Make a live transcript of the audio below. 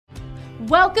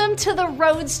Welcome to the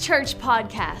Roads Church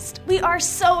podcast. We are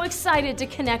so excited to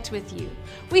connect with you.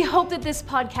 We hope that this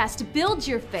podcast builds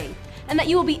your faith and that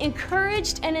you will be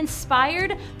encouraged and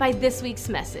inspired by this week's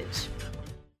message.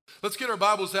 Let's get our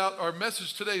Bibles out. Our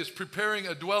message today is preparing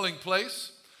a dwelling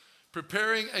place.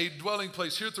 Preparing a dwelling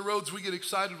place. Here at the Roads, we get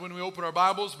excited when we open our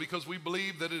Bibles because we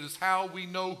believe that it is how we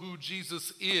know who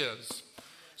Jesus is.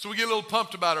 So we get a little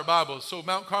pumped about our Bibles. So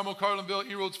Mount Carmel, Carlinville,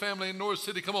 E-Roads family, and North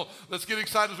City, come on. Let's get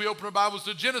excited as we open our Bibles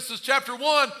to Genesis chapter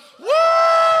 1. Woo!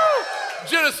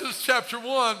 Genesis chapter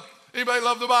 1. Anybody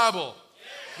love the Bible?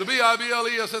 The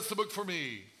B-I-B-L-E-S, that's the book for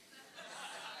me.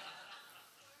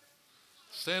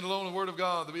 Stand alone in the Word of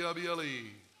God, the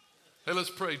B-I-B-L-E. Hey, let's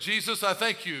pray. Jesus, I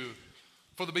thank you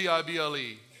for the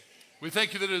B-I-B-L-E. We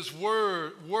thank you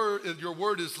that your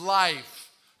word is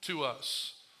life to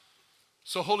us.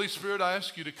 So Holy Spirit, I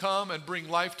ask you to come and bring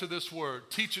life to this word.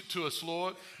 Teach it to us,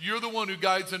 Lord. You're the one who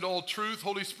guides into all truth.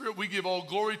 Holy Spirit, we give all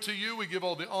glory to you. We give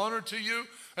all the honor to you.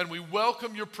 And we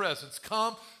welcome your presence.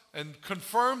 Come and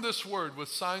confirm this word with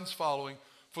signs following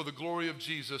for the glory of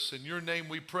Jesus. In your name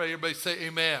we pray. Everybody say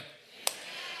amen. Amen.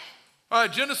 All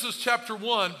right, Genesis chapter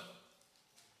 1.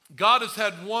 God has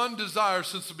had one desire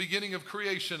since the beginning of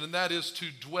creation, and that is to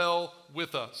dwell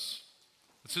with us.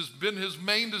 It's been his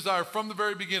main desire from the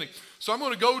very beginning. So I'm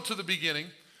going to go to the beginning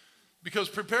because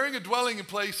preparing a dwelling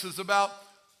place is about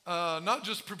not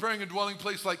just preparing a dwelling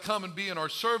place like come and be in our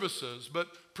services, but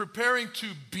preparing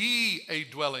to be a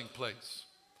dwelling place.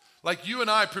 Like you and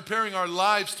I preparing our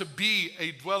lives to be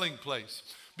a dwelling place.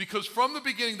 Because from the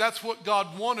beginning, that's what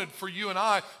God wanted for you and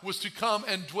I, was to come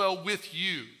and dwell with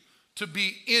you, to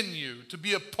be in you, to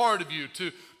be a part of you,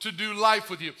 to do life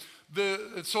with you.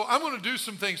 So I'm going to do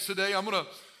some things today. I'm going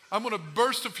to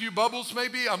burst a few bubbles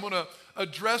maybe. I'm going to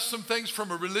address some things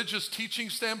from a religious teaching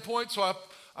standpoint. So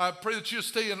I pray that you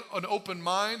stay in an open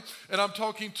mind. And I'm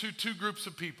talking to two groups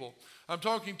of people. I'm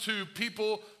talking to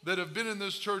people that have been in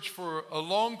this church for a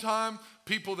long time,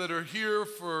 people that are here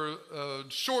for a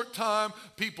short time,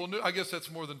 people new. I guess that's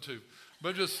more than two.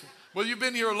 But just, whether you've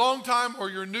been here a long time or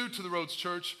you're new to the Roads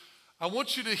Church, I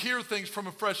want you to hear things from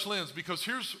a fresh lens, because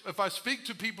if I speak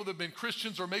to people that have been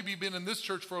Christians or maybe been in this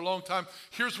church for a long time,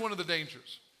 here's one of the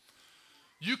dangers.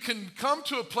 You can come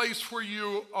to a place where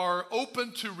you are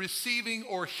open to receiving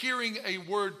or hearing a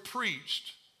word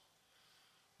preached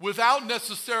without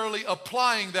necessarily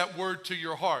applying that word to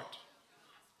your heart.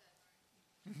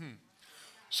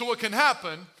 So what can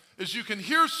happen is you can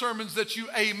hear sermons that you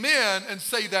amen and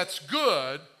say that's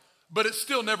good, but it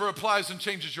still never applies and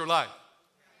changes your life.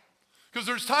 Because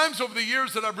there's times over the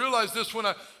years that I've realized this, when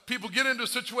people get into a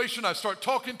situation, I start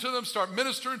talking to them, start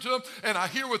ministering to them, and I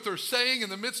hear what they're saying in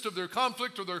the midst of their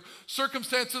conflict or their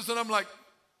circumstances, and I'm like,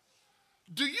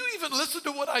 do you even listen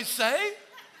to what I say?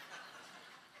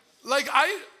 Like,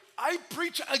 I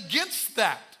preach against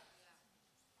that.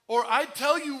 Or I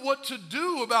tell you what to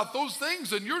do about those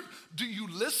things, and do you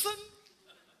listen?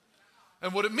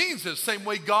 And what it means is, same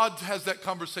way God has that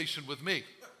conversation with me.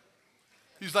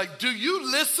 He's like, do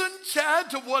you listen,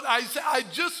 Chad, to what I say? I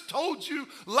just told you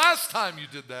last time you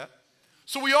did that.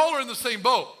 So we all are in the same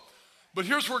boat. But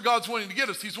here's where God's wanting to get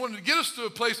us. He's wanting to get us to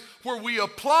a place where we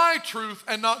apply truth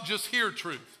and not just hear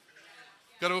truth.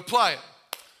 Got to apply it.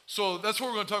 So that's what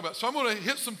we're going to talk about. So I'm going to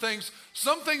hit some things.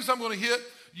 Some things I'm going to hit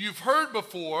you've heard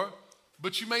before,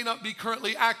 but you may not be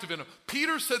currently active in them.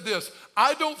 Peter said this,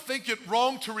 I don't think it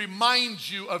wrong to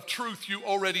remind you of truth you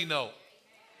already know.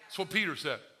 That's what Peter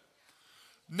said.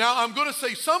 Now, I'm going to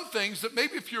say some things that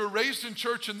maybe if you're raised in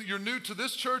church and you're new to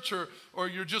this church, or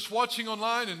you're just watching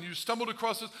online and you stumbled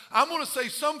across this, I'm going to say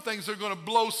some things that are going to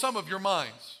blow some of your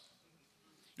minds.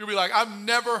 You'll be like, I've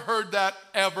never heard that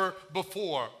ever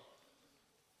before.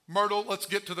 Myrtle, let's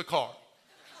get to the car.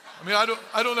 I mean,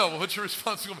 I don't know what's your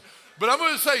response. But I'm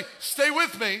going to say, stay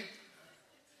with me.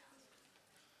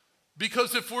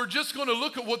 Because if we're just going to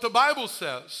look at what the Bible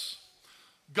says,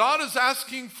 God is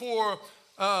asking for...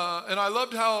 and I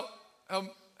loved how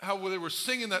they were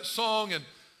singing that song, and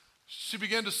she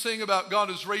began to sing about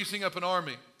God is raising up an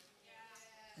army.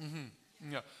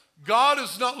 Yeah. God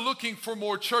is not looking for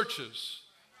more churches.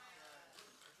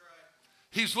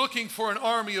 He's looking for an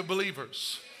army of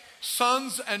believers,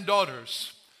 sons and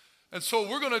daughters. And so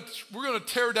we're going to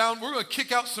tear down, we're going to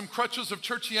kick out some crutches of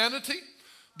churchianity.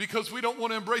 Because we don't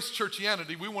want to embrace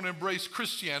churchianity. We want to embrace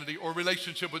Christianity or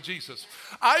relationship with Jesus.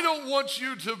 I don't want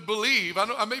you to believe,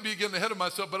 I may be getting ahead of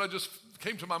myself, but I just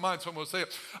came to my mind, so I'm going to say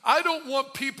it. I don't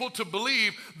want people to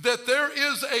believe that there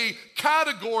is a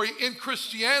category in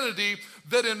Christianity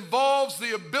that involves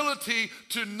the ability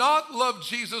to not love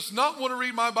Jesus, not want to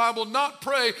read my Bible, not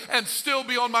pray, and still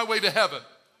be on my way to heaven.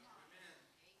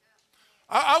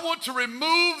 I want to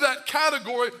remove that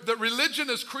category that religion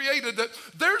has created, that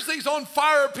there's these on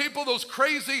fire people, those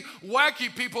crazy,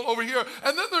 wacky people over here,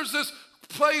 and then there's this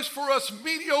place for us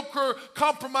mediocre,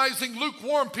 compromising,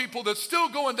 lukewarm people that still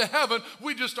going to heaven.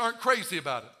 We just aren't crazy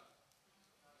about it.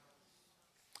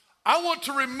 I want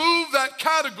to remove that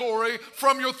category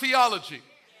from your theology,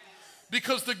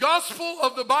 because the gospel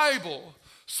of the Bible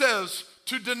says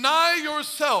to deny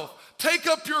yourself, take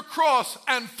up your cross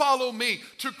and follow me,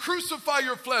 to crucify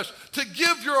your flesh, to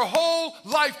give your whole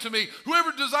life to me.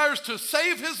 Whoever desires to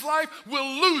save his life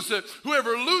will lose it.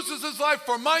 Whoever loses his life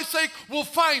for my sake will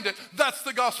find it. That's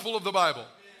the gospel of the Bible.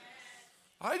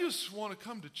 I just want to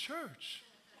come to church.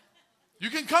 You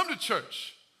can come to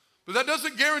church, but that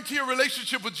doesn't guarantee a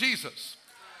relationship with Jesus.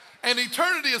 And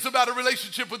eternity is about a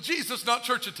relationship with Jesus, not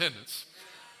church attendance.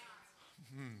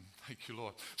 Thank you,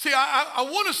 Lord. See, I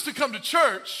want us to come to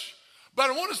church, but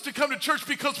I want us to come to church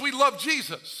because we love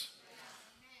Jesus,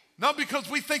 not because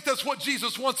we think that's what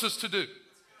Jesus wants us to do.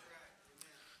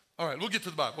 All right, we'll get to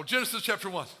the Bible. Genesis chapter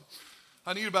 1.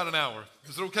 I need about an hour.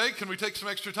 Is it okay? Can we take some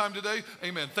extra time today?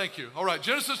 Amen. Thank you. All right,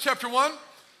 Genesis chapter 1,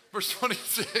 verse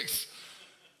 26.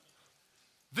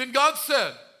 Then God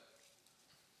said,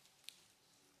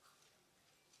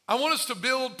 I want us to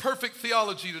build perfect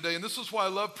theology today, and this is why I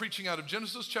love preaching out of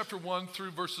Genesis chapter 1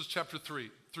 through chapter 3,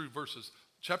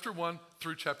 chapter 1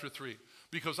 through chapter 3,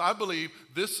 because I believe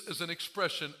this is an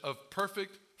expression of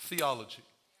perfect theology.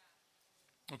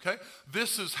 Okay?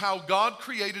 This is how God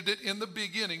created it in the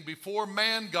beginning, before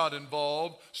man got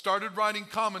involved, started writing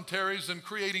commentaries and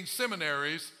creating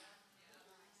seminaries.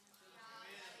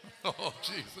 Oh,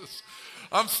 Jesus.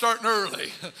 I'm starting early.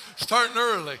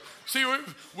 See,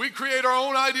 we create our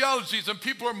own ideologies, and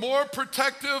people are more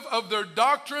protective of their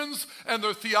doctrines and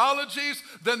their theologies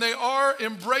than they are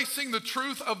embracing the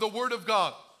truth of the Word of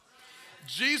God.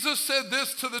 Jesus said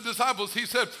this to the disciples. He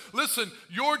said, listen,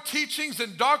 your teachings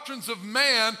and doctrines of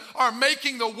man are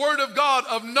making the Word of God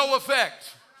of no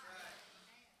effect.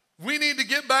 We need to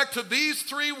get back to these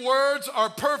three words, our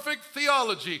perfect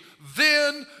theology.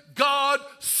 Then God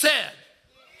said.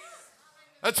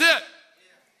 That's it.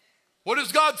 What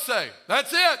does God say?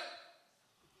 That's it.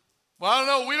 Well, I don't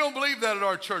know. We don't believe that at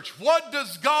our church. What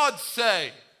does God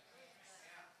say?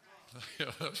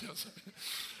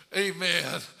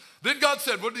 Amen. Then God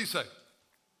said, what did he say?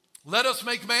 Let us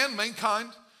make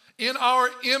mankind, in our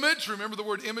image. Remember the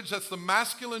word image, that's the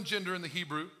masculine gender in the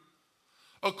Hebrew.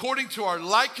 According to our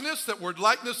likeness, that word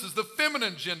likeness is the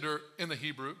feminine gender in the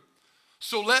Hebrew.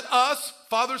 So let us,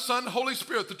 Father, Son, Holy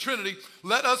Spirit, the Trinity,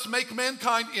 let us make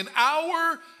mankind in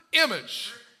our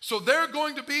image. So they're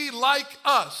going to be like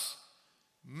us,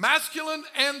 masculine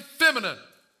and feminine.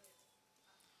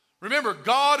 Remember,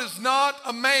 God is not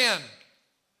a man.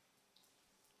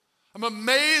 I'm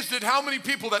amazed at how many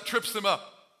people that trips them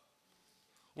up.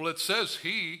 Well, it says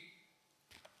he.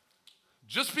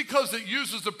 Just because it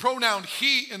uses the pronoun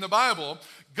he in the Bible,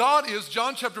 God is,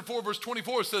 John chapter 4, verse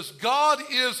 24 says, God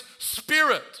is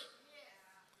spirit.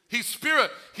 He's spirit.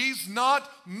 He's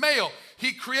not male.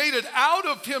 He created out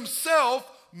of himself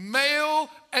male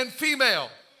and female.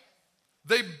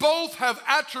 They both have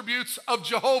attributes of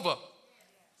Jehovah.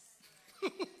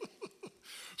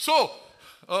 So,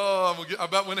 I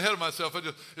about went ahead of myself.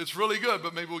 It's really good,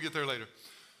 but maybe we'll get there later.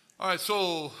 All right,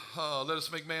 so let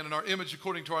us make man in our image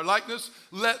according to our likeness.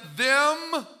 Let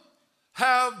them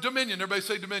have dominion. Everybody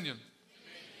say dominion.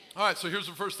 All right, so here's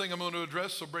the first thing I'm going to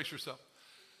address, so brace yourself.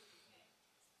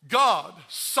 God,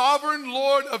 sovereign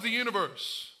Lord of the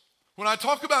universe. When I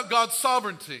talk about God's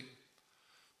sovereignty,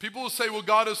 people will say, well,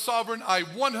 God is sovereign. I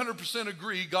 100%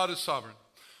 agree God is sovereign.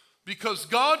 Because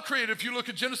God created, if you look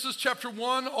at Genesis chapter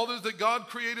 1, all that God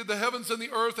created, the heavens and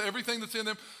the earth, everything that's in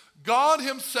them, God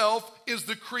himself is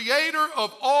the creator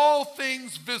of all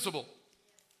things visible.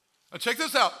 Now check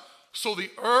this out. So the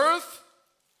earth,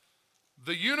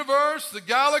 the universe, the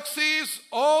galaxies,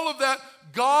 all of that,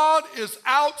 God is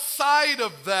outside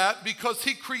of that because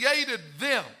he created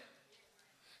them.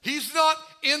 He's not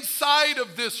inside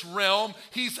of this realm.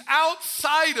 He's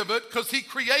outside of it because he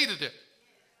created it.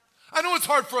 I know it's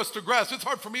hard for us to grasp. It's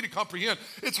hard for me to comprehend.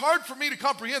 It's hard for me to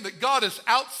comprehend that God is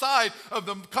outside of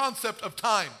the concept of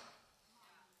time.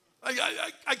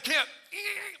 I can't,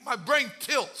 my brain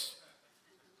tilts.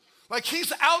 Like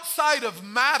he's outside of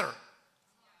matter.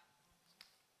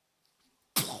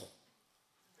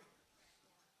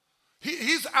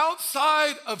 He's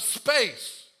outside of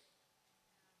space.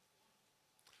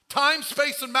 Time,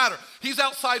 space, and matter. He's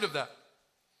outside of that.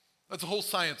 That's a whole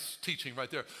science teaching right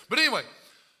there. But anyway,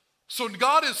 so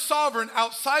God is sovereign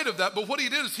outside of that, but what he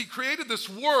did is he created this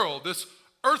world, this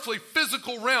earthly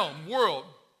physical realm, world.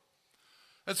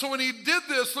 And so when he did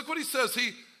this, look what he says.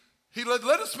 He let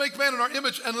us make man in our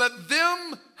image and let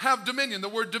them have dominion. The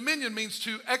word dominion means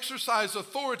to exercise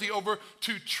authority over,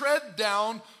 to tread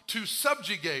down, to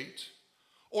subjugate,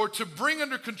 or to bring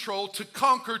under control, to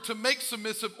conquer, to make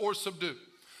submissive, or subdue.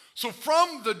 So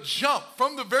from the jump,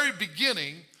 from the very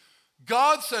beginning,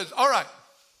 God says, all right,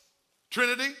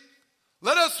 Trinity,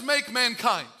 let us make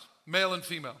mankind, male and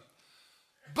female.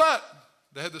 But,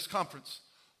 they had this conference,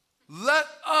 let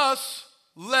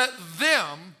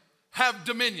them have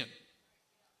dominion.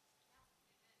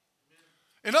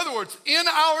 In other words, in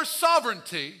our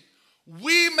sovereignty,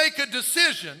 we make a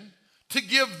decision to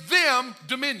give them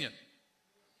dominion.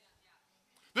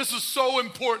 This is so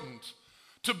important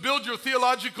to build your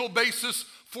theological basis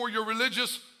for your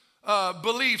religious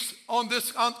beliefs on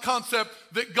this concept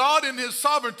that God in his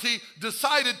sovereignty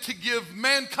decided to give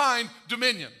mankind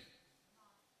dominion.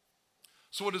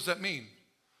 So what does that mean?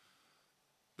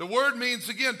 The word means,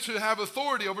 again, to have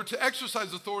authority over, to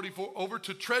exercise authority over,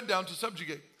 to tread down, to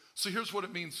subjugate. So here's what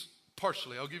it means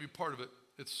partially. I'll give you part of it.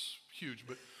 It's huge.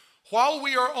 But while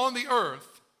we are on the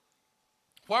earth,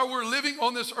 while we're living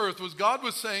on this earth, God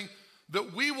was saying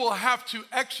that we will have to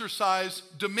exercise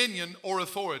dominion or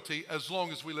authority as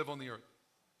long as we live on the earth.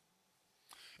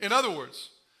 In other words,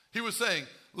 he was saying,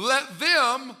 let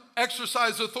them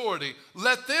exercise authority.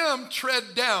 Let them tread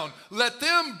down. Let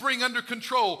them bring under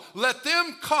control. Let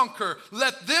them conquer.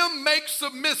 Let them make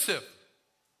submissive.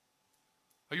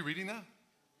 Are you reading that?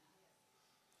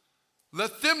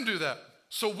 Let them do that.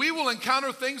 So we will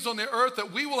encounter things on the earth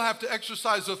that we will have to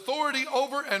exercise authority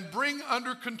over and bring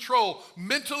under control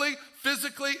mentally,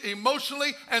 physically,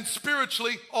 emotionally, and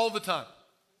spiritually all the time.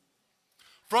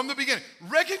 From the beginning.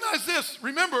 Recognize this.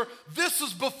 Remember, this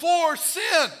is before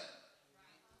sin.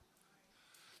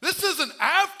 This isn't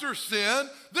after sin.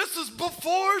 This is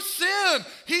before sin.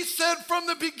 He said from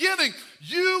the beginning,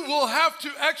 you will have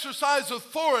to exercise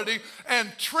authority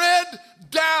and tread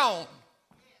down.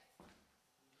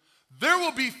 There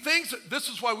will be things, this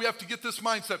is why we have to get this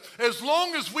mindset. As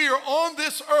long as we are on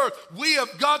this earth, we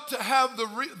have got to have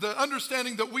the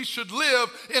understanding that we should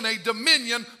live in a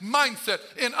dominion mindset.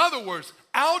 In other words,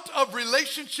 out of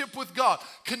relationship with God,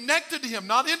 connected to him,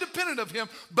 not independent of him,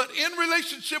 but in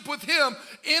relationship with him,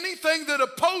 anything that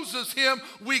opposes him,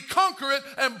 we conquer it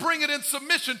and bring it in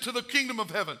submission to the kingdom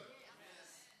of heaven.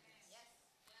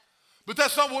 But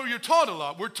that's not what you're taught a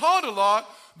lot. We're taught a lot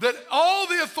that all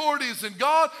the authority is in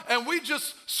God and we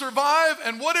just survive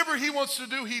and whatever he wants to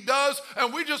do, he does,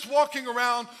 and we're just walking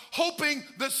around hoping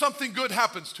that something good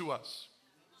happens to us.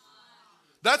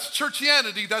 That's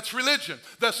churchianity, that's religion.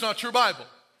 That's not your Bible.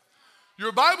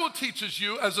 Your Bible teaches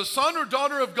you as a son or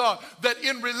daughter of God that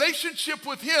in relationship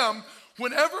with him,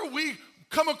 whenever we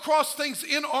come across things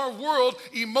in our world,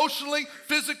 emotionally,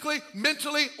 physically,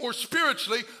 mentally, or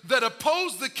spiritually, that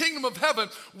oppose the kingdom of heaven,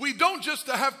 we don't just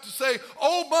have to say,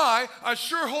 oh my, I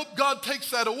sure hope God takes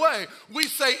that away. We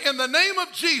say, in the name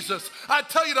of Jesus, I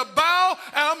tell you to bow,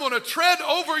 and I'm going to tread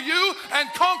over you and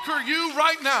conquer you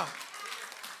right now.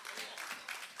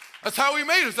 That's how he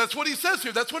made us. That's what he says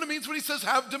here. That's what it means when he says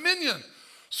have dominion.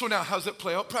 So now, how does that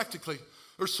play out practically?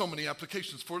 There's so many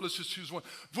applications for it. Let's just choose one.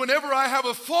 Whenever I have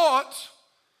a thought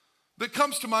that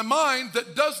comes to my mind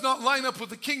that does not line up with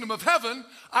the kingdom of heaven,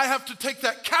 I have to take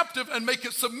that captive and make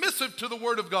it submissive to the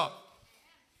word of God.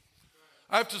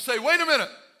 I have to say, wait a minute.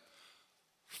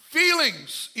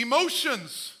 Feelings,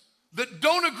 emotions that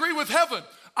don't agree with heaven,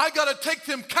 I got to take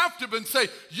them captive and say,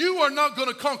 you are not going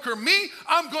to conquer me.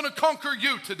 I'm going to conquer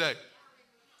you today.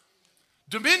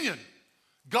 Dominion.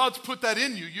 God's put that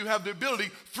in you. You have the ability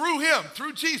through him,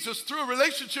 through Jesus, through a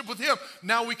relationship with him.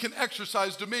 Now we can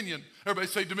exercise dominion. Everybody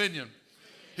say dominion.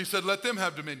 He said, let them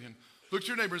have dominion. Look at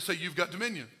your neighbor and say, you've got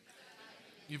dominion.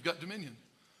 You've got dominion.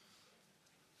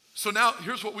 So now,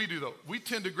 here's what we do though. We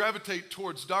tend to gravitate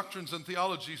towards doctrines and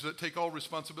theologies that take all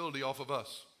responsibility off of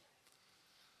us.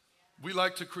 We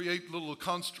like to create little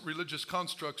religious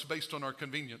constructs based on our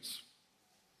convenience.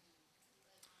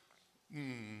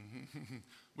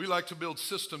 We like to build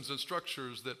systems and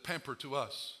structures that pamper to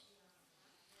us.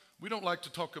 We don't like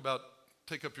to talk about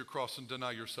take up your cross and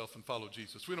deny yourself and follow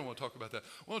Jesus. We don't want to talk about that.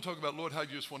 We want to talk about, Lord, how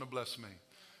you just want to bless me.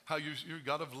 How you're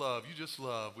God of love. You just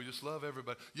love. We just love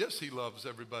everybody. Yes, he loves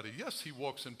everybody. Yes, he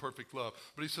walks in perfect love.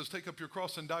 But he says, take up your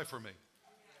cross and die for me.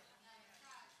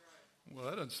 Well,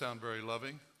 that doesn't sound very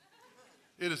loving.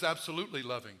 It is absolutely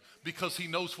loving because he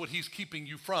knows what he's keeping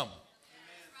you from.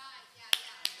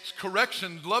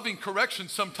 Correction, loving correction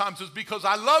sometimes is because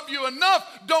I love you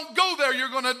enough. Don't go there. You're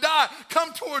going to die.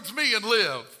 Come towards me and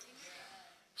live.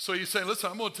 So he's saying,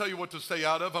 listen, I'm going to tell you what to stay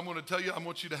out of. I'm going to tell you, I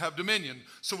want you to have dominion.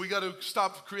 So we got to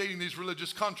stop creating these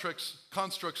religious constructs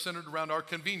centered around our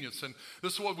convenience. And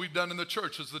this is what we've done in the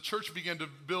church, as the church began to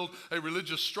build a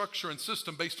religious structure and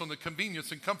system based on the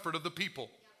convenience and comfort of the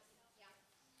people.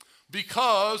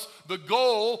 Because the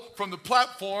goal from the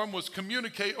platform was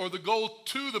communicate, or the goal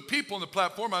to the people on the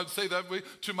platform, I would say that way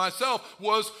to myself,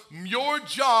 was your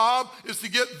job is to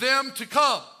get them to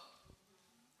come.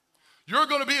 You're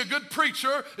going to be a good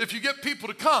preacher if you get people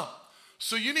to come.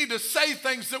 So you need to say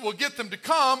things that will get them to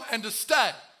come and to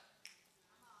stay.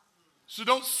 So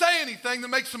don't say anything that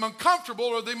makes them uncomfortable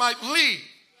or they might leave.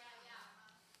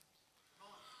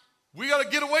 We got to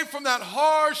get away from that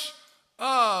harsh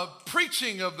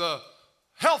preaching of the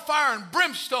hellfire and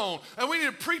brimstone. And we need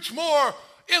to preach more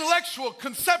intellectual,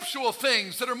 conceptual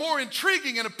things that are more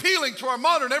intriguing and appealing to our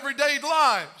modern everyday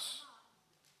lives.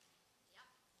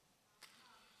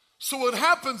 So what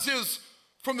happens is,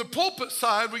 from the pulpit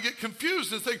side, we get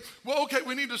confused and think, well, okay,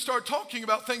 we need to start talking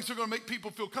about things that are going to make people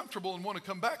feel comfortable and want to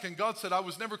come back. And God said, I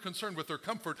was never concerned with their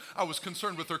comfort. I was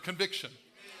concerned with their conviction.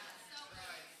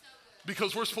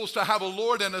 Because we're supposed to have a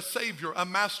Lord and a Savior, a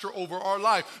master over our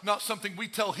life, not something we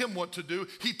tell him what to do.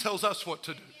 He tells us what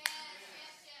to do.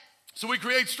 So we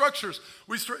create structures.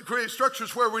 We create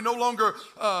structures where we no longer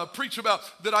preach about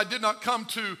that I did not come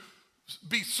to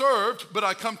be served, but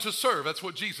I come to serve. That's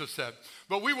what Jesus said.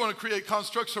 But we want to create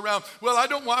constructs around, well,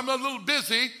 I'm a little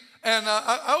busy, and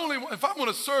if I want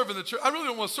to serve in the church, I really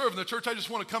don't want to serve in the church. I just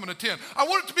want to come and attend. I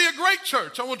want it to be a great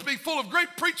church. I want it to be full of great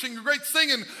preaching, great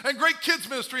singing, and great kids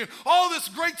ministry, and all this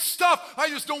great stuff. I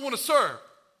just don't want to serve.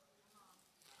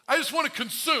 I just want to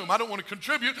consume. I don't want to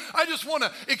contribute. I just want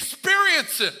to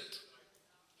experience it.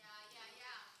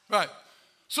 Right.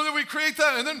 So that we create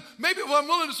that, and then maybe, well, I'm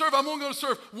willing to serve. I'm only going to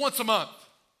serve once a month.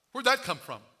 Where'd that come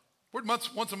from? Where'd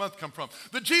once a month come from?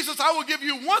 That Jesus, I will give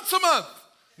you once a month,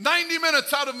 90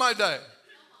 minutes out of my day.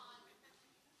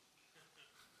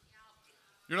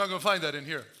 You're not going to find that in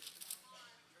here.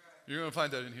 You're going to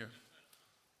find that in here.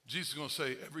 Jesus is going to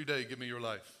say, every day, give me your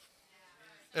life.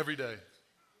 Every day.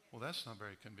 Well, that's not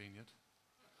very convenient.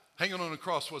 Hanging on a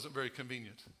cross wasn't very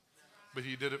convenient, but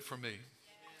he did it for me.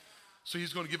 So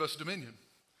he's going to give us dominion.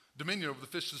 Dominion over the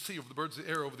fish of the sea, over the birds of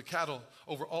the air, over the cattle,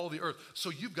 over all the earth. So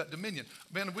you've got dominion.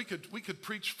 Man, we could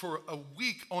preach for a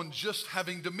week on just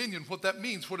having dominion, what that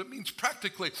means, what it means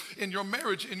practically in your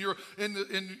marriage, in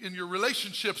your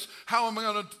relationships. How am I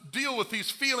going to deal with these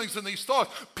feelings and these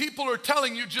thoughts? People are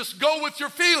telling you, just go with your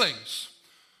feelings.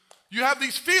 You have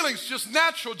these feelings, just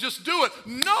natural, just do it.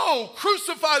 No,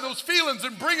 crucify those feelings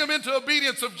and bring them into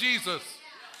obedience of Jesus.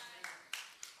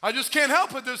 I just can't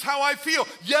help it. That's how I feel.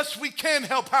 Yes, we can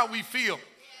help how we feel.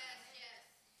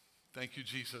 Thank you,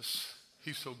 Jesus.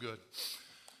 He's so good.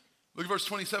 Look at verse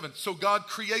 27. So God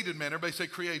created man. Everybody say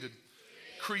created.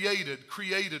 Created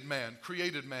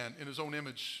man in his own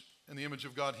image. In the image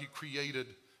of God, he created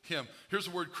him. Here's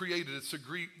the word created. It's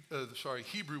a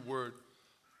Hebrew word,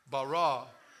 bara,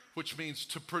 which means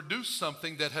to produce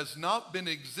something that has not been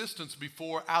in existence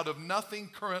before out of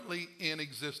nothing currently in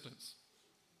existence.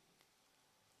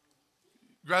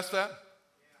 Grasp that?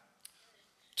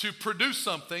 To produce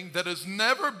something that has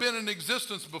never been in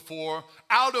existence before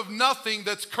out of nothing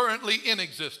that's currently in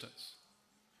existence.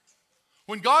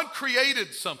 When God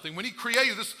created something, when he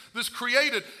created this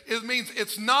created, it means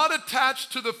it's not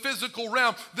attached to the physical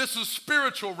realm. This is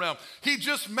spiritual realm. He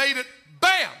just made it,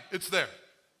 bam, it's there.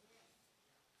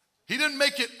 He didn't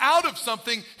make it out of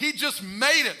something. He just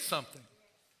made it something.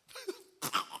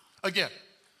 Again.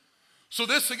 So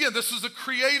this is the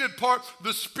created part,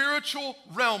 the spiritual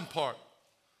realm part.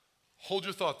 Hold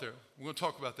your thought there. We're going to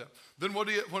talk about that. Then what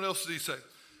else did he say?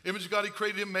 Image of God, he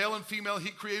created him, male and female,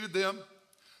 he created them.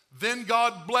 Then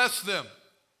God blessed them.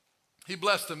 He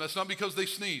blessed them. That's not because they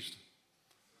sneezed.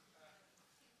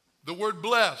 The word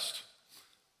blessed.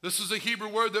 This is a Hebrew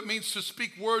word that means to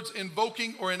speak words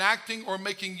invoking or enacting or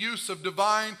making use of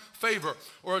divine favor.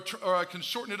 Or I can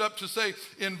shorten it up to say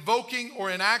invoking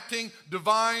or enacting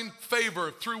divine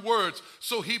favor through words.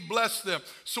 So he blessed them.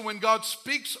 So when God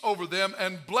speaks over them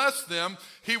and blessed them,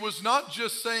 he was not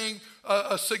just saying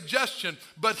a suggestion,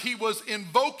 but he was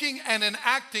invoking and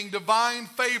enacting divine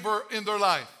favor in their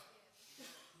life.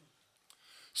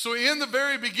 So in the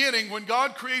very beginning, when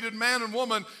God created man and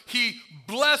woman, he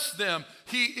blessed them.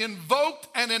 He invoked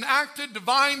and enacted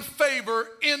divine favor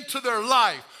into their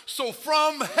life. So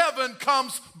from heaven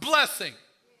comes blessing.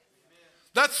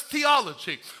 That's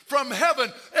theology. From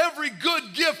heaven, every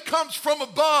good gift comes from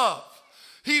above.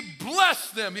 He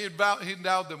blessed them. He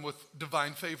endowed them with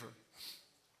divine favor.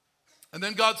 And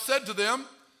then God said to them,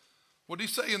 what did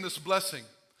he say in this blessing?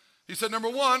 He said, number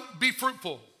one, be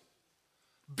fruitful.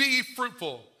 be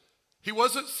fruitful. He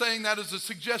wasn't saying that as a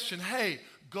suggestion, hey,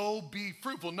 go be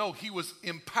fruitful. No, he was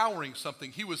empowering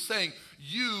something. He was saying,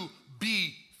 you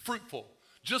be fruitful.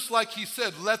 Just like he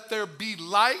said, let there be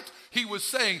light, he was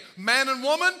saying, man and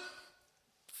woman,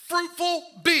 fruitful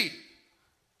be.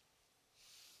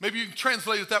 Maybe you can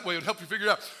translate it that way. It would help you figure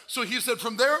it out. So he said,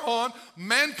 from there on,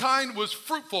 mankind was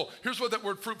fruitful. Here's what that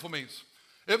word fruitful means.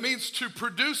 It means to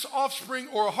produce offspring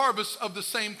or a harvest of the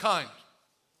same kind.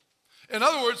 In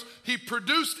other words, he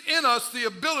produced in us the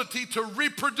ability to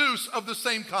reproduce of the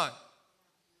same kind.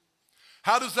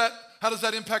 How does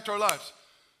that impact our lives?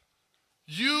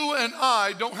 You and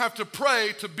I don't have to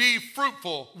pray to be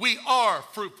fruitful. We are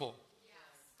fruitful.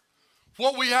 Yes.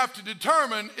 What we have to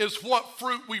determine is what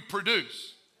fruit we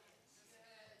produce.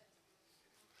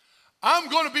 I'm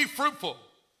going to be fruitful.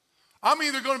 I'm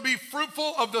either going to be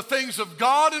fruitful of the things of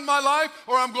God in my life,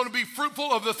 or I'm going to be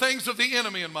fruitful of the things of the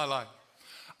enemy in my life.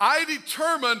 I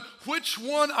determine which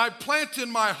one I plant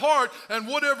in my heart, and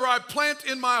whatever I plant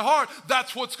in my heart,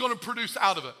 that's what's going to produce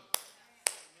out of it.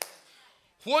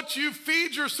 What you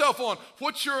feed yourself on,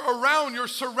 what you're around, your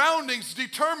surroundings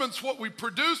determines what we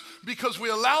produce, because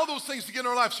we allow those things to get in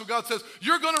our life. So God says,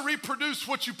 you're going to reproduce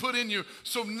what you put in you.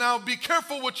 So now be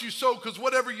careful what you sow, because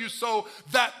whatever you sow,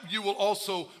 that you will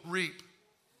also reap.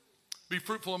 Be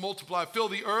fruitful and multiply. Fill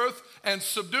the earth and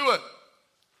subdue it.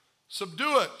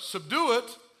 Subdue it. Subdue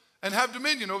it and have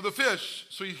dominion over the fish.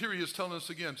 So here he is telling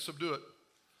us again, subdue it.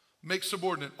 Make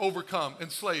subordinate, overcome,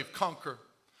 enslave, conquer.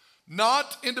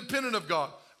 Not independent of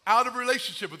God, out of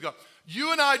relationship with God.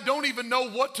 You and I don't even know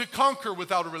what to conquer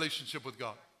without a relationship with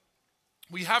God.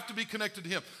 We have to be connected to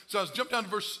him. So let's jump down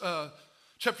to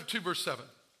chapter 2, verse 7.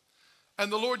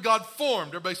 And the Lord God formed.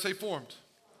 Everybody say formed.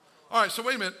 All right, so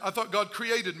wait a minute. I thought God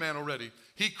created man already.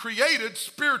 He created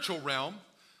spiritual realm.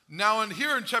 Now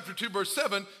here in chapter 2, verse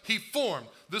 7, he formed.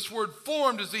 This word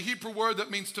formed is a Hebrew word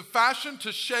that means to fashion,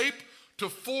 to shape, to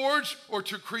forge, or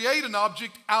to create an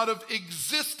object out of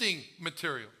existing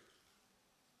material.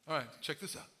 All right, check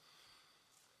this out.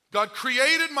 God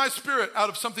created my spirit out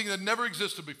of something that never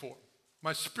existed before,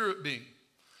 my spirit being.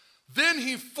 Then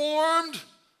he formed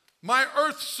my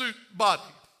earth suit body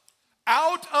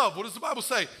out of, what does the Bible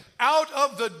say? Out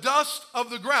of the dust of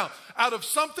the ground. Out of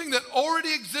something that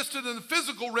already existed in the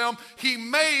physical realm, he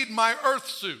made my earth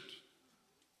suit.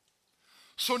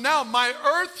 So now my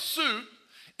earth suit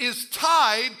is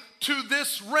tied to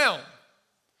this realm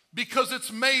because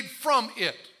it's made from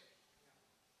it.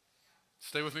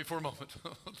 Stay with me for a moment.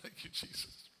 Thank you,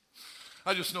 Jesus.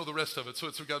 I just know the rest of it, so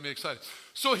it's got me excited.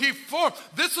 So he formed,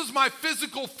 this is my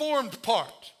physical formed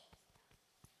part.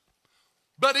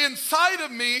 But inside of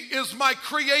me is my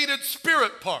created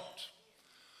spirit part.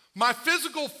 My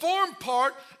physical formed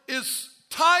part is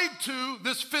tied to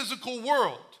this physical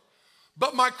world.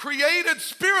 But my created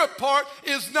spirit part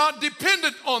is not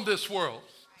dependent on this world.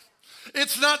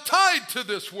 It's not tied to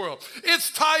this world.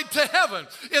 It's tied to heaven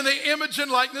in the image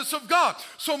and likeness of God.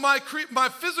 So my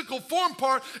physical form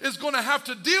part is going to have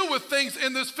to deal with things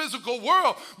in this physical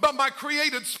world. But my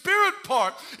created spirit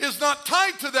part is not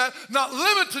tied to that, not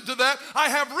limited to that. I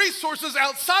have resources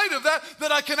outside of that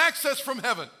that I can access from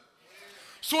heaven.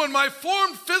 So when my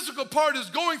formed physical part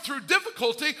is going through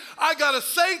difficulty, I got to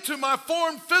say to my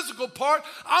formed physical part,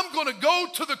 I'm going to go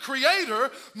to the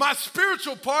Creator, my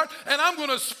spiritual part, and I'm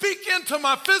going to speak into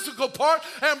my physical part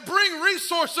and bring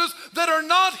resources that are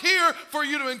not here for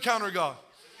you to encounter God.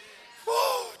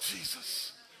 Oh,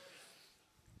 Jesus.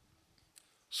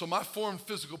 So my formed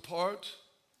physical part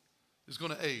is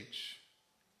going to age.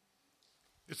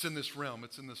 It's in this realm,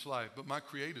 it's in this life. But my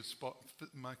created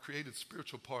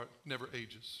spiritual part never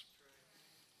ages.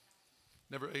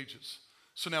 Never ages.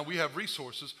 So now we have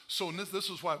resources. So this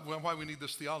is why we need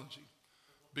this theology.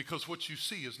 Because what you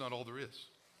see is not all there is.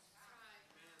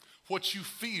 What you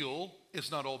feel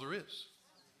is not all there is.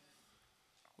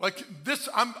 Like this,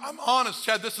 I'm honest,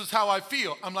 Chad, this is how I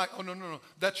feel. I'm like, oh, no.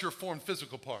 That's your formed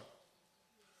physical part.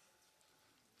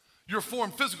 Your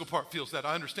formed physical part feels that.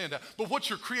 I understand that. But what's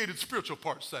your created spiritual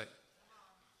part say?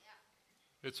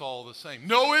 It's all the same.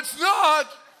 No, it's not.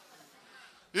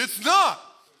 It's not.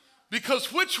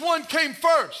 Because which one came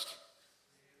first?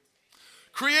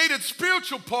 Created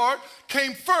spiritual part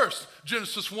came first.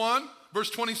 Genesis 1, verse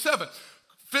 27.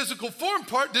 Physical form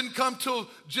part didn't come till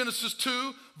Genesis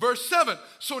 2, verse 7.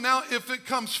 So now if it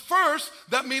comes first,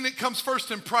 that means it comes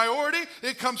first in priority,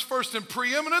 it comes first in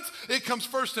preeminence, it comes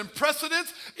first in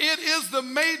precedence. It is the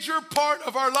major part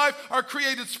of our life. Our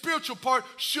created spiritual part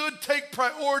should take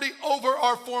priority over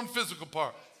our formed physical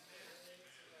part.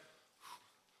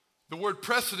 The word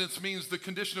precedence means the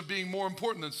condition of being more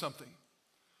important than something.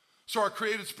 So our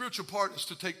created spiritual part is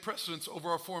to take precedence over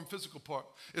our formed physical part.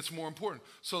 It's more important.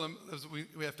 So then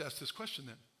we have to ask this question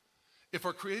then. If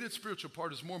our created spiritual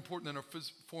part is more important than our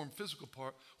formed physical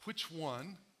part, which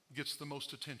one gets the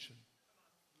most attention?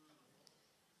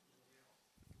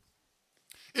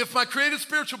 If my created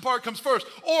spiritual part comes first,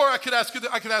 or I could ask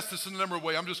this in a number of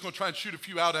ways. I'm just going to try and shoot a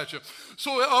few out at you.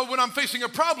 So when I'm facing a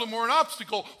problem or an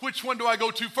obstacle, which one do I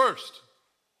go to first?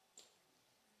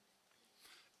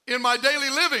 In my daily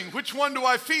living, which one do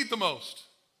I feed the most?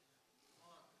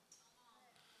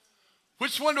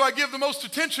 Which one do I give the most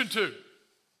attention to?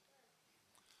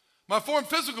 My formed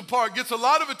physical part gets a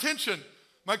lot of attention.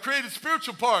 My created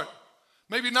spiritual part,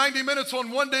 maybe 90 minutes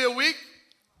on one day a week.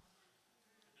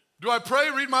 Do I pray,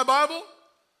 read my Bible?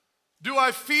 Do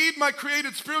I feed my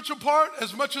created spiritual part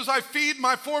as much as I feed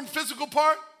my formed physical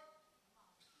part?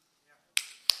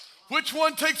 Which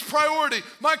one takes priority?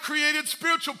 My created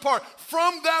spiritual part.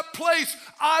 From that place,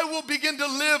 I will begin to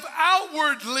live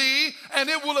outwardly, and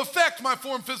it will affect my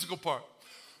formed physical part.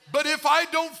 But if I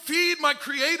don't feed my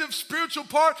creative spiritual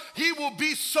part, he will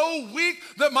be so weak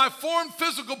that my formed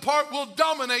physical part will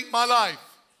dominate my life.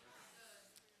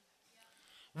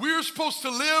 We're supposed to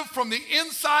live from the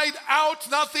inside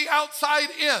out, not the outside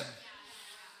in.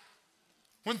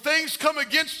 When things come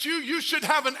against you, you should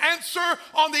have an answer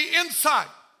on the inside.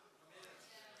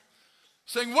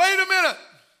 Saying, wait a minute,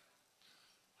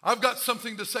 I've got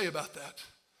something to say about that.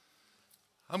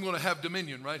 I'm going to have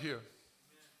dominion right here.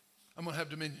 I'm going to have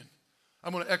dominion.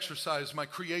 I'm going to exercise my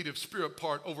creative spirit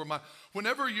part over my...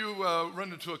 Whenever you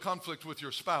run into a conflict with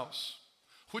your spouse,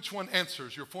 which one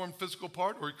answers, your formed physical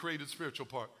part or your created spiritual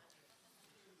part?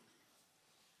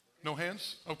 No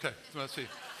hands? Okay, let's see.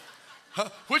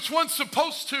 Which one's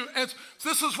supposed to answer?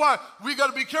 This is why we got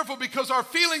to be careful, because our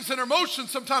feelings and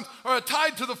emotions sometimes are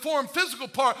tied to the formed physical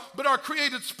part, but our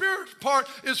created spirit part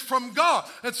is from God.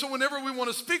 And so whenever we want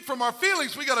to speak from our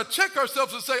feelings, we got to check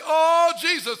ourselves and say, oh,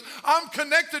 Jesus, I'm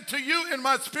connected to you in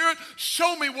my spirit.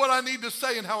 Show me what I need to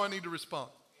say and how I need to respond.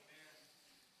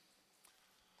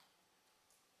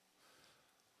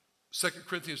 2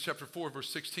 Corinthians chapter 4, verse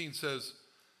 16 says,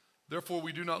 therefore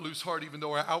we do not lose heart, even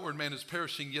though our outward man is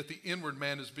perishing, yet the inward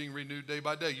man is being renewed day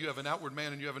by day. You have an outward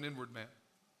man and you have an inward man.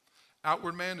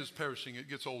 Outward man is perishing. It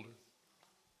gets older.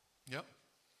 Yep.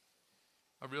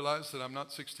 I realize that I'm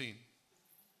not 16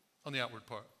 on the outward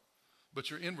part, but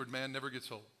your inward man never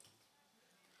gets old.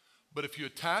 But if you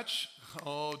attach,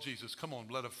 oh, Jesus, come on,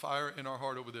 let a fire in our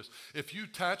heart over this. If you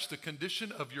attach the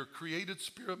condition of your created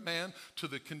spirit man to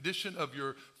the condition of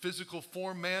your physical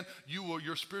form man,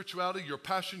 your spirituality, your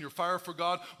passion, your fire for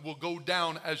God will go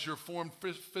down as your formed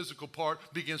physical part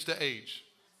begins to age.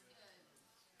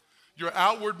 Your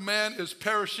outward man is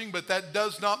perishing, but that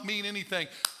does not mean anything.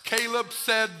 Caleb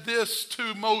said this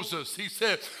to Moses. He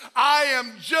said, I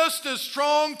am just as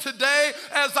strong today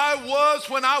as I was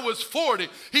when I was 40.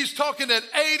 He's talking at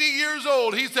 80 years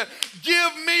old. He said,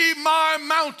 give me my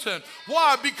mountain.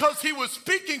 Why? Because he was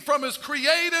speaking from his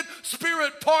created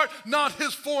spirit part, not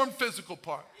his formed physical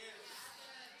part.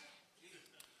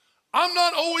 I'm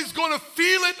not always going to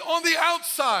feel it on the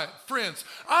outside, friends.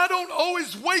 I don't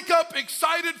always wake up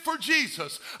excited for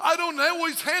Jesus. I don't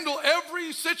always handle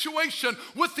every situation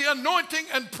with the anointing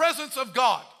and presence of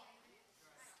God.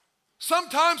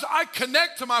 Sometimes I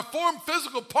connect to my formed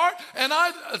physical part and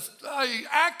I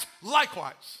act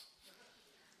likewise.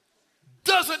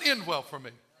 Doesn't end well for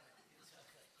me.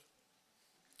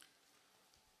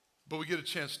 But we get a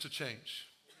chance to change.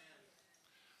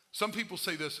 Some people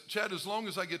say this, Chad, as long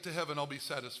as I get to heaven, I'll be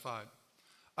satisfied.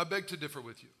 I beg to differ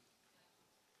with you.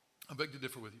 I beg to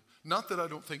differ with you. Not that I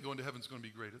don't think going to heaven is going to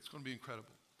be great. It's going to be incredible.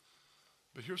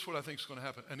 But here's what I think is going to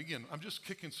happen. And again, I'm just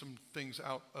kicking some things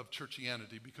out of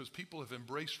churchianity because people have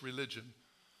embraced religion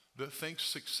that thinks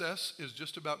success is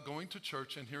just about going to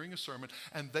church and hearing a sermon,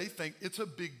 and they think it's a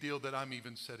big deal that I'm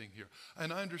even sitting here.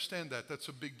 And I understand that. That's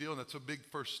a big deal, and that's a big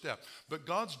first step. But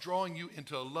God's drawing you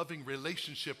into a loving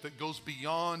relationship that goes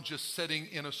beyond just sitting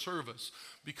in a service,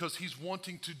 because he's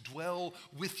wanting to dwell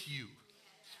with you.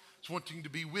 He's wanting to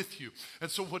be with you.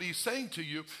 And so what he's saying to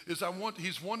you is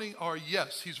he's wanting our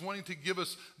yes. He's wanting to give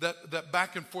us that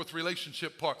back and forth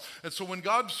relationship part. And so when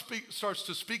God starts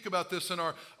to speak about this in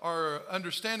our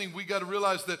understanding, we got to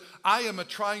realize that I am a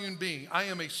triune being. I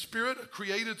am a spirit, a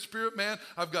created spirit man.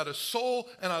 I've got a soul,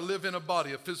 and I live in a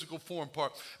body, a physical form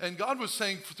part. And God was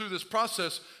saying through this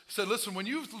process, he said, listen, when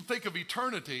you think of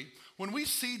eternity, when we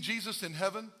see Jesus in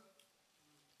heaven,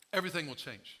 everything will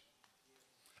change.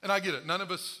 And I get it. None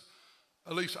of us,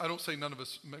 at least I don't say none of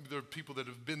us, maybe there are people that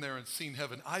have been there and seen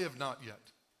heaven. I have not yet.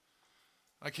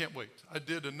 I can't wait. I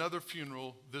did another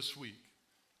funeral this week.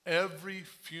 Every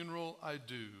funeral I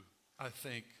do, I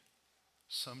think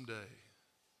someday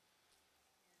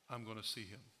I'm going to see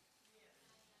him.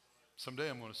 Someday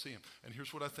I'm going to see him. And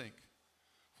here's what I think.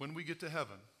 When we get to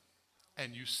heaven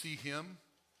and you see him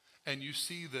and you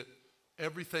see that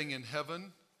everything in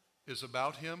heaven is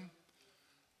about him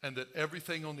and that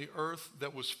everything on the earth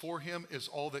that was for him is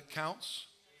all that counts,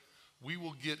 we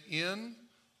will get in,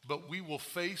 but we will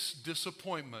face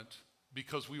disappointment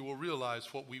because we will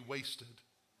realize what we wasted.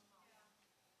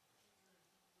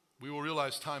 We will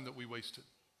realize time that we wasted.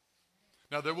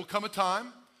 Now, there will come a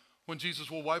time when Jesus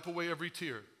will wipe away every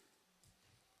tear.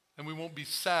 And we won't be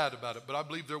sad about it, but I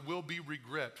believe there will be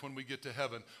regret when we get to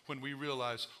heaven, when we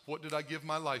realize, what did I give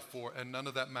my life for? And none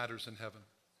of that matters in heaven.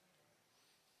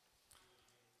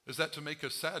 Is that to make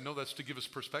us sad? No, that's to give us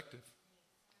perspective.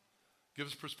 Give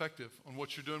us perspective on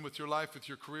what you're doing with your life, with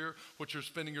your career, what you're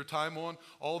spending your time on,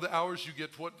 all the hours you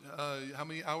get. How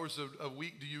many hours a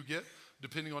week do you get,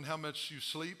 depending on how much you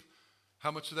sleep? How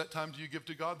much of that time do you give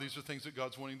to God? These are things that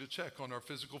God's wanting to check on our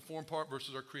physical form part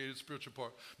versus our created spiritual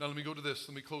part. Now let me go to this.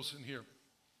 Let me close in here.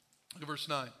 Look at verse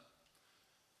 9.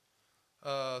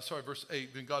 Verse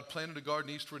 8. Then God planted a garden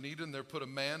eastward in Eden. There put a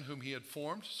man whom he had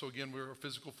formed. So again, we're our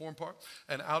physical form part.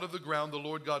 And out of the ground the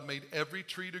Lord God made every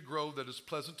tree to grow that is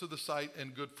pleasant to the sight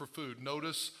and good for food.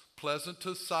 Notice, pleasant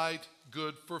to sight,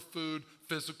 good for food,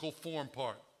 physical form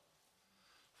part.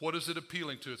 What is it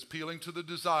appealing to? It's appealing to the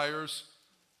desires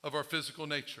of our physical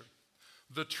nature.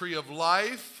 The tree of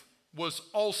life was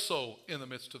also in the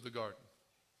midst of the garden.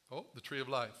 Oh, the tree of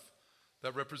life.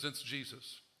 That represents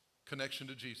Jesus. Connection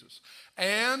to Jesus.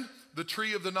 And the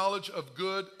tree of the knowledge of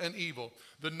good and evil.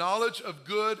 The knowledge of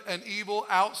good and evil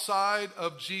outside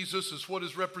of Jesus is what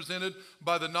is represented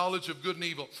by the knowledge of good and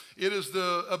evil. It is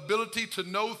the ability to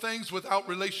know things without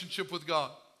relationship with God.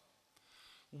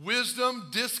 Wisdom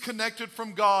disconnected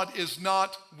from God is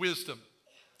not wisdom.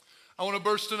 I want to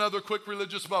burst another quick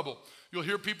religious bubble. You'll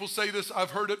hear people say this. I've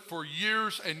heard it for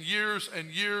years and years and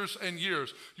years and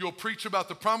years. You'll preach about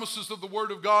the promises of the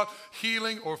Word of God,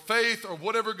 healing or faith or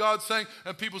whatever God's saying,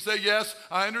 and people say, yes,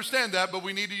 I understand that, but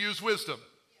we need to use wisdom.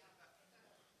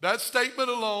 That statement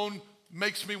alone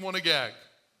makes me want to gag.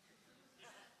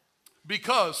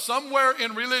 Because somewhere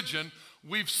in religion,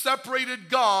 we've separated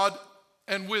God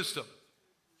and wisdom.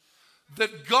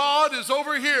 That God is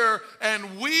over here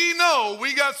and we know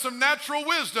we got some natural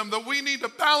wisdom that we need to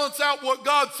balance out what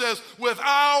God says with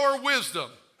our wisdom.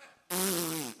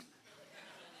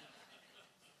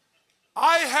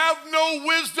 I have no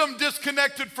wisdom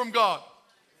disconnected from God.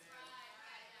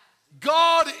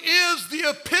 God is the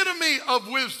epitome of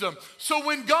wisdom. So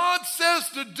when God says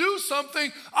to do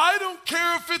something, I don't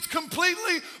care if it's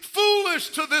completely foolish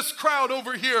to this crowd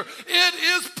over here. It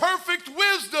is perfect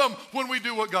wisdom when we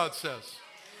do what God says.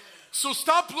 So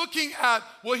stop looking at,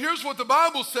 well, here's what the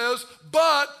Bible says,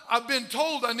 but I've been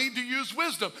told I need to use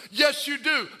wisdom. Yes, you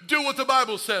do. Do what the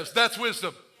Bible says. That's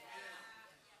wisdom.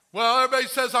 Well, everybody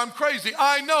says I'm crazy.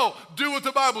 I know. Do what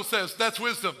the Bible says. That's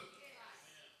wisdom.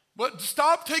 But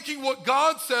stop taking what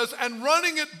God says and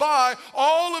running it by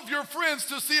all of your friends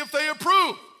to see if they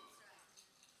approve.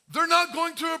 They're not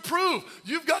going to approve.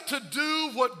 You've got to do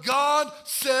what God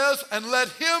says and let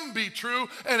him be true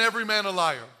and every man a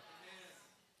liar.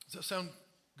 Does that sound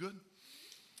good?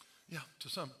 Yeah, to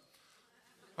some.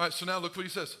 All right, so now look what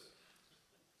he says.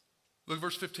 Look at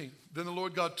verse 15. Then the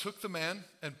Lord God took the man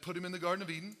and put him in the Garden of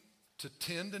Eden to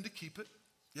tend and to keep it.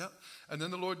 Yeah. And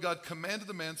then the Lord God commanded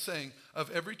the man, saying,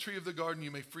 of every tree of the garden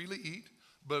you may freely eat,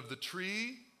 but of the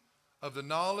tree of the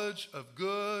knowledge of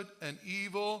good and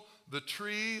evil, the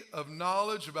tree of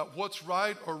knowledge about what's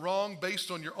right or wrong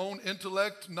based on your own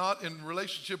intellect, not in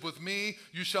relationship with me,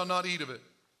 you shall not eat of it.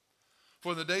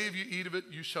 For the day you eat of it,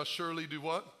 you shall surely do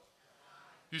what?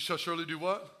 You shall surely do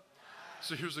what?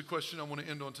 So here's the question I want to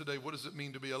end on today. What does it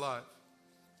mean to be alive?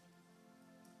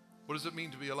 What does it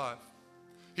mean to be alive?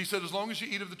 He said, as long as you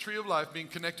eat of the tree of life, being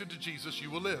connected to Jesus,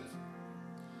 you will live.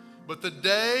 But the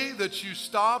day that you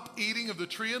stop eating of the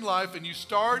tree of life and you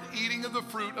start eating of the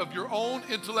fruit of your own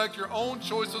intellect, your own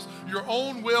choices, your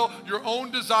own will, your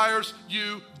own desires,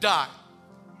 you die.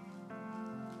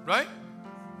 Right?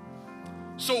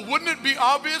 So wouldn't it be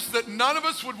obvious that none of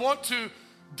us would want to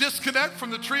disconnect from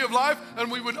the tree of life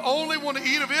and we would only want to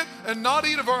eat of it and not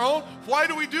eat of our own? Why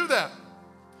do we do that?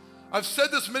 I've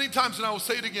said this many times and I will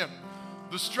say it again.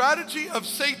 The strategy of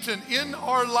Satan in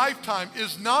our lifetime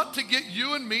is not to get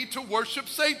you and me to worship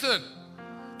Satan.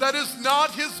 That is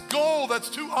not his goal. That's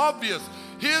too obvious.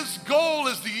 His goal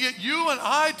is to get you and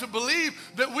I to believe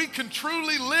that we can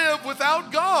truly live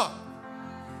without God.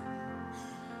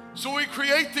 So we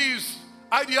create these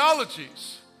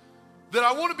ideologies that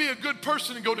I want to be a good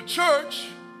person and go to church,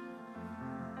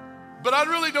 But I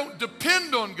really don't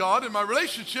depend on God in my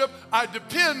relationship. I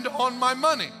depend on my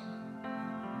money.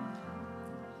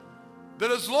 That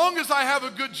as long as I have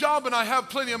a good job and I have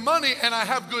plenty of money and I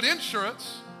have good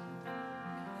insurance,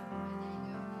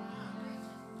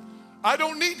 I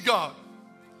don't need God.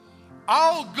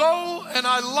 I'll go and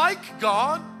I like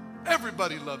God.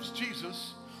 Everybody loves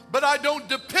Jesus. But I don't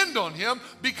depend on him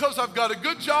because I've got a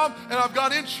good job and I've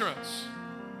got insurance.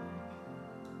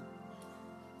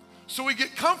 So we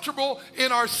get comfortable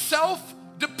in our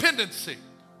self-dependency.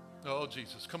 Oh,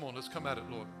 Jesus, come on, let's come at it,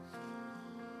 Lord.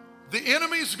 The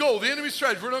enemy's goal, the enemy's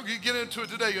strategy, we're not going to get into it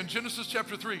today in Genesis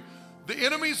chapter 3. The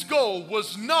enemy's goal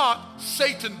was not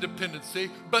Satan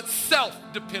dependency, but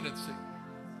self-dependency.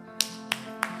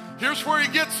 Here's where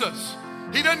he gets us.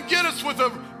 He doesn't get us with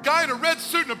a guy in a red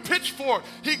suit and a pitchfork.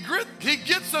 He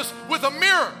gets us with a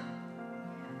mirror.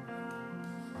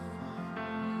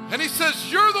 And he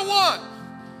says, you're the one.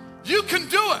 You can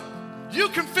do it. You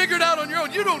can figure it out on your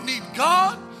own. You don't need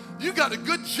God. You got a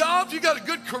good job. You got a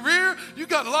good career. You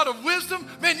got a lot of wisdom.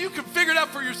 Man, you can figure it out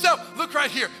for yourself. Look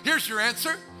right here. Here's your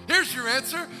answer. Here's your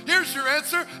answer. Here's your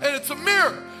answer. And it's a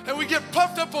mirror. And we get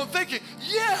puffed up on thinking,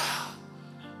 yeah,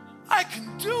 I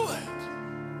can do it.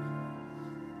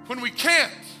 When we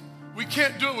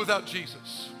can't do it without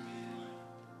Jesus.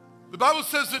 The Bible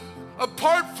says that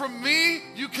apart from me,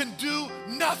 you can do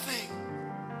nothing.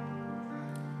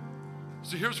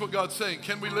 So here's what God's saying.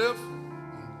 Can we live?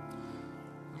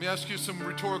 Let me ask you some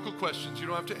rhetorical questions. You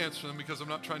don't have to answer them because I'm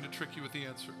not trying to trick you with the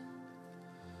answer.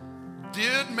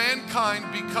 Did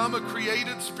mankind become a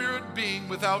created spirit being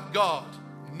without God?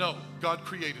 No, God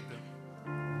created them.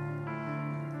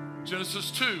 Genesis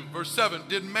 2, verse 7.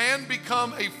 Did man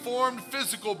become a formed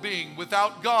physical being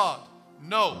without God?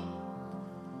 No.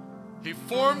 He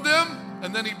formed them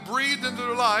and then he breathed into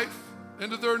their life,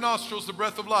 into their nostrils, the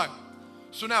breath of life.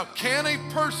 So now, can a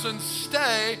person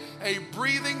stay a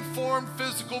breathing, formed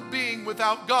physical being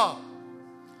without God?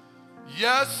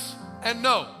 Yes and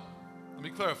no. Let me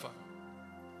clarify.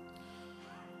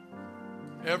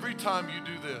 Every time you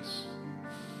do this,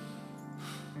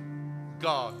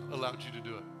 God allowed you to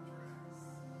do it.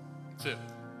 That's it.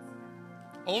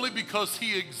 Only because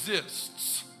he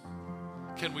exists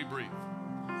can we breathe.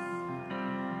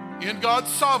 In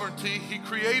God's sovereignty, he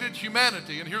created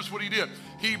humanity, and here's what he did.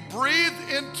 He breathed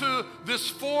into this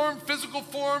physical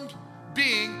formed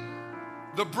being,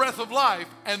 the breath of life,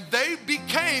 and they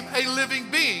became a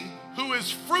living being who is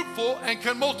fruitful and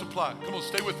can multiply. Come on,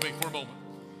 stay with me for a moment.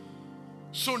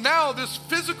 So now this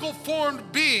physical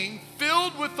formed being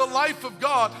filled with the life of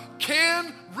God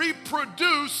can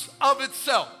reproduce of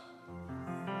itself.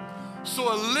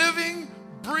 So a living,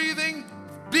 breathing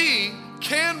being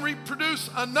can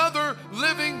reproduce another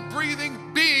living,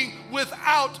 breathing being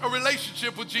without a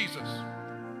relationship with Jesus.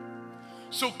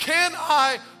 So can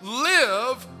I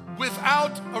live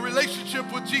without a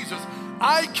relationship with Jesus?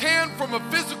 I can from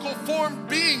a physical formed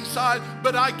being side,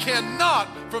 but I cannot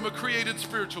from a created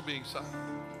spiritual being side.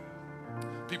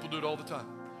 People do it all the time.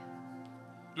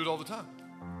 Do it all the time.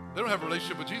 They don't have a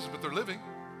relationship with Jesus, but they're living.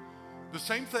 The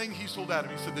same thing he told Adam.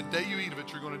 He said, the day you eat of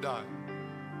it, you're going to die.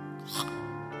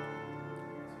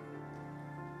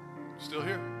 Still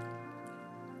here.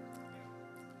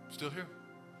 Still here.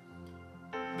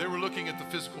 They were looking at the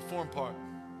physical form part.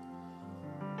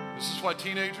 This is why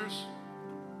teenagers,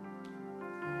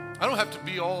 I don't have to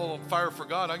be all on fire for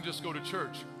God. I can just go to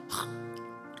church.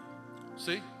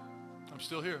 See? I'm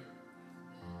still here.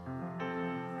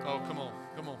 Oh, come on.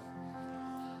 Come on.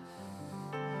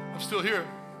 I'm still here.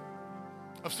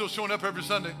 I'm still showing up every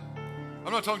Sunday.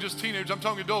 I'm not talking just teenagers. I'm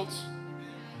talking adults.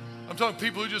 I'm talking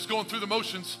people who are just going through the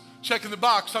motions, checking the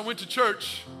box. I went to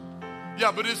church.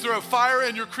 Yeah, but is there a fire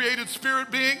in your created spirit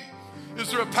being?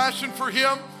 Is there a passion for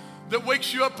him that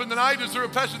wakes you up in the night? Is there a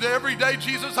passion that every day,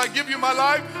 Jesus, I give you my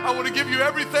life. I want to give you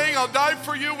everything. I'll die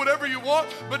for you, whatever you want.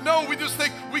 But no, we just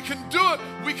think we can do it.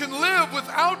 We can live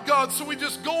without God. So we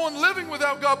just go on living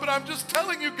without God. But I'm just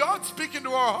telling you, God's speaking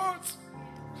to our hearts.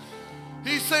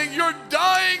 He's saying, you're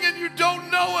dying and you don't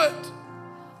know it.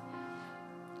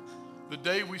 The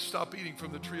day we stop eating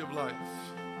from the tree of life,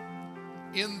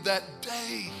 in that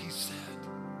day, he said,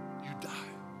 you die.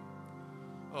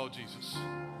 Oh, Jesus,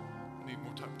 I need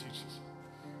more time to teach this.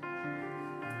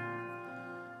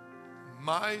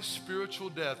 My spiritual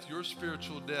death, your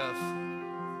spiritual death,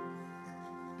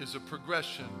 is a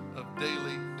progression of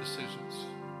daily decisions.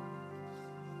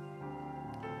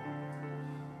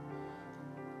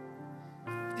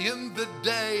 In the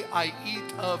day I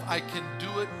eat of, I can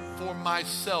do it for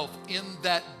myself. In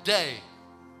that day,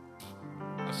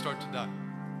 I start to die.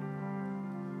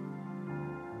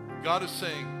 God is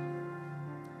saying,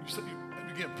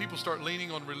 again, people start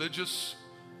leaning on religious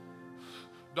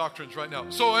doctrines right now.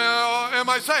 So am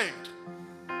I saved?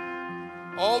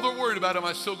 All they're worried about, am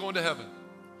I still going to heaven?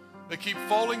 They keep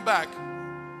falling back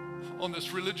on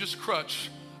this religious crutch.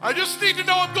 I just need to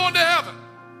know I'm going to heaven.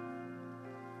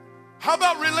 How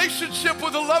about relationship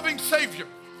with a loving Savior?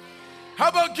 How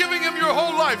about giving Him your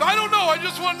whole life? I don't know. I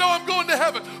just want to know I'm going to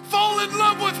heaven. Fall in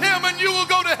love with Him and you will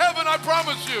go to heaven, I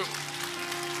promise you.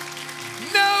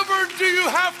 Never do you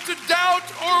have to doubt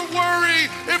or worry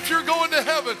if you're going to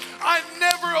heaven. I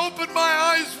never open my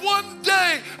eyes one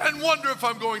day and wonder if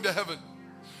I'm going to heaven.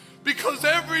 Because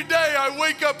every day I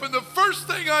wake up and the first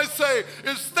thing I say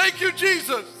is, thank you,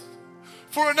 Jesus,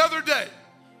 for another day.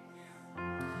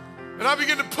 And I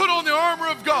begin to put on the armor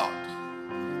of God.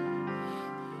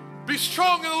 Be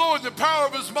strong in the Lord and the power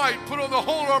of His might. Put on the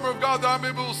whole armor of God that I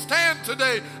may be able to stand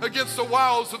today against the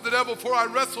wiles of the devil. For I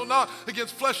wrestle not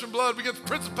against flesh and blood, but against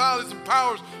principalities and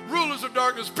powers, rulers of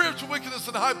darkness, spiritual wickedness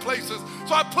in high places.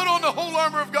 So I put on the whole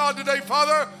armor of God today,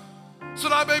 Father, so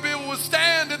that I may be able to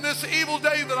withstand in this evil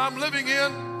day that I'm living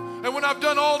in. And when I've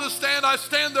done all to stand, I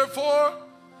stand therefore,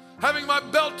 having my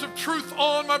belt of truth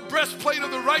on, my breastplate of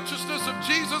the righteousness of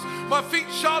Jesus, my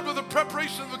feet shod with the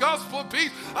preparation of the gospel of peace.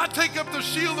 I take up the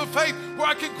shield of faith where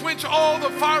I can quench all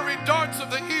the fiery darts of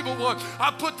the evil one.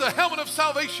 I put the helmet of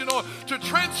salvation on to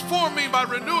transform me by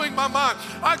renewing my mind.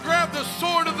 I grab the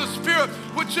sword of the Spirit,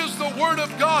 which is the word of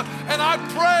God, and I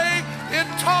pray in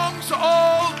tongues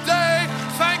all day.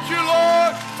 Thank you,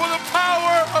 Lord, for the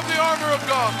power of the armor of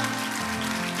God.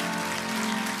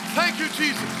 Thank you,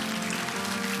 Jesus.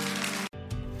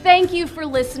 Thank you for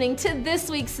listening to this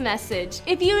week's message.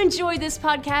 If you enjoyed this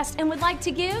podcast and would like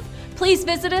to give, please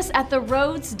visit us at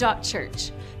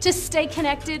theroads.church. To stay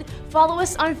connected, follow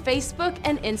us on Facebook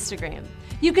and Instagram.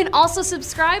 You can also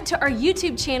subscribe to our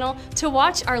YouTube channel to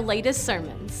watch our latest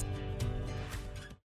sermons.